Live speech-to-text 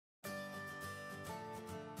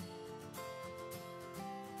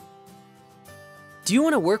Do you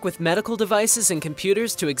want to work with medical devices and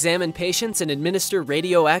computers to examine patients and administer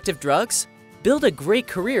radioactive drugs? Build a great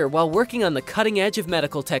career while working on the cutting edge of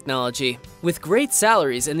medical technology. With great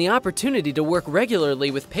salaries and the opportunity to work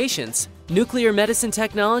regularly with patients, nuclear medicine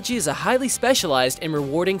technology is a highly specialized and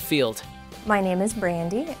rewarding field. My name is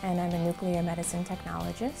Brandy, and I'm a nuclear medicine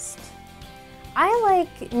technologist. I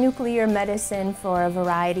like nuclear medicine for a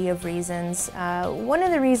variety of reasons. One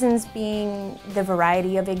of the reasons being the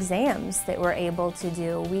variety of exams that we're able to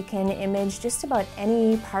do. We can image just about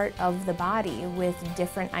any part of the body with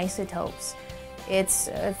different isotopes. It's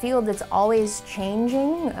a field that's always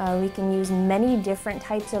changing. We can use many different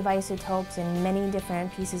types of isotopes and many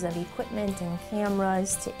different pieces of equipment and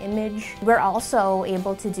cameras to image. We're also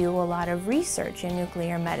able to do a lot of research in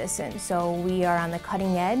nuclear medicine. So we are on the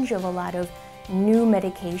cutting edge of a lot of new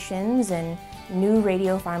medications and new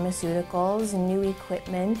radiopharmaceuticals and new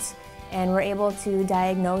equipment, and we're able to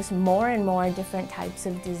diagnose more and more different types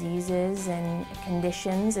of diseases and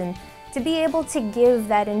conditions, and to be able to give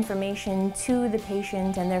that information to the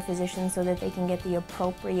patient and their physician so that they can get the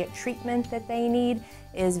appropriate treatment that they need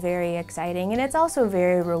is very exciting. And it's also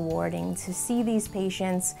very rewarding to see these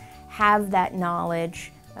patients have that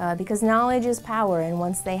knowledge, because knowledge is power, and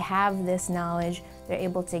once they have this knowledge, they're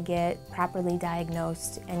able to get properly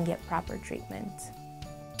diagnosed and get proper treatment.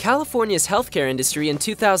 California's healthcare industry in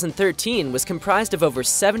 2013 was comprised of over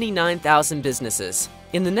 79,000 businesses.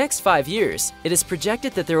 In the next 5 years, it is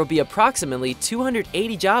projected that there will be approximately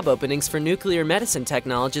 280 job openings for nuclear medicine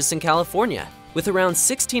technologists in California. With around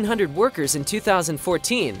 1,600 workers in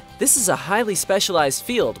 2014, this is a highly specialized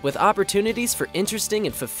field with opportunities for interesting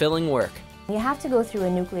and fulfilling work. You have to go through a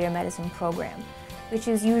nuclear medicine program, which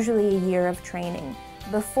is usually a year of training.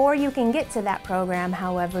 Before you can get to that program,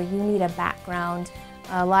 however, you need a background.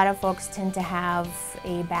 A lot of folks tend to have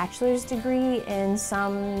a bachelor's degree in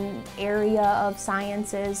some area of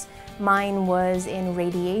sciences. Mine was in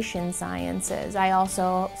radiation sciences. I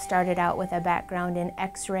also started out with a background in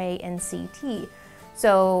X-ray and CT.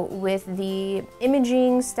 So with the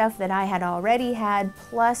imaging stuff that I had already had,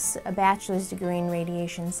 plus a bachelor's degree in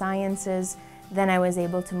radiation sciences, then I was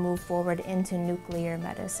able to move forward into nuclear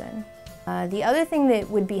medicine. The other thing that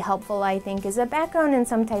would be helpful, I think, is a background in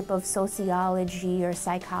some type of sociology or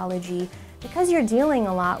psychology, because you're dealing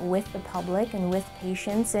a lot with the public and with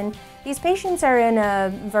patients, and these patients are in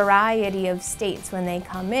a variety of states when they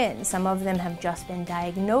come in. Some of them have just been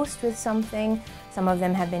diagnosed with something, some of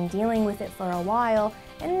them have been dealing with it for a while,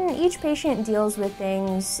 and each patient deals with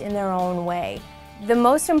things in their own way. The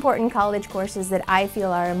most important college courses that I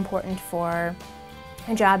feel are important for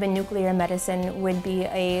a job in nuclear medicine would be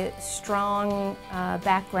a strong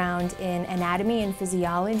background in anatomy and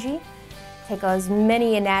physiology. Take as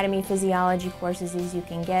many anatomy physiology courses as you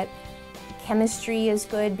can get. Chemistry is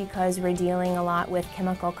good because we're dealing a lot with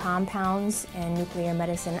chemical compounds and nuclear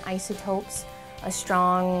medicine isotopes. A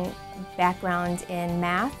strong background in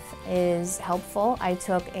math is helpful. I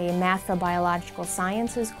took a math for biological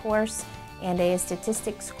sciences course and a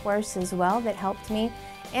statistics course as well that helped me,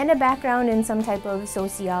 and a background in some type of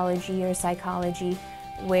sociology or psychology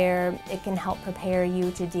where it can help prepare you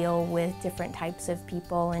to deal with different types of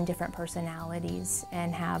people and different personalities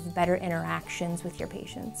and have better interactions with your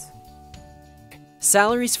patients.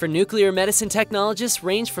 Salaries for nuclear medicine technologists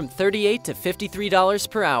range from $38 to $53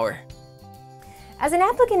 per hour. As an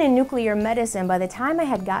applicant in nuclear medicine, by the time I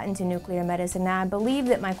had gotten to nuclear medicine, I believe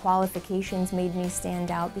that my qualifications made me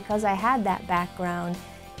stand out because I had that background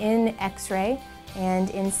in X-ray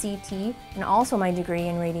and in CT, and also my degree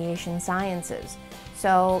in radiation sciences.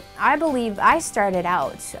 So I believe I started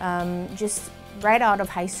out just right out of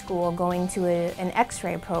high school going to an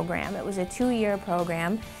X-ray program. It was a 2-year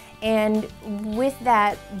program, and with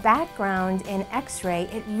that background in X-ray,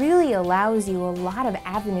 it really allows you a lot of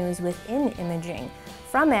avenues within imaging.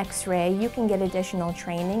 From X-ray, you can get additional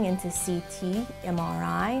training into CT,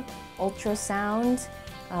 MRI, ultrasound,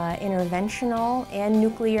 interventional, and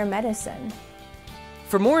nuclear medicine.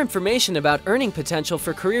 For more information about earning potential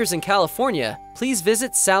for careers in California, please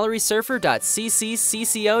visit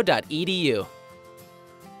salarysurfer.cccco.edu.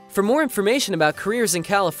 For more information about careers in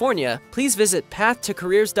California, please visit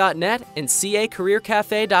pathtocareers.net and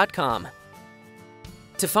cacareercafe.com.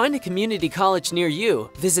 To find a community college near you,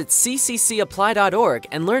 visit cccapply.org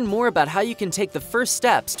and learn more about how you can take the first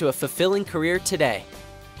steps to a fulfilling career today.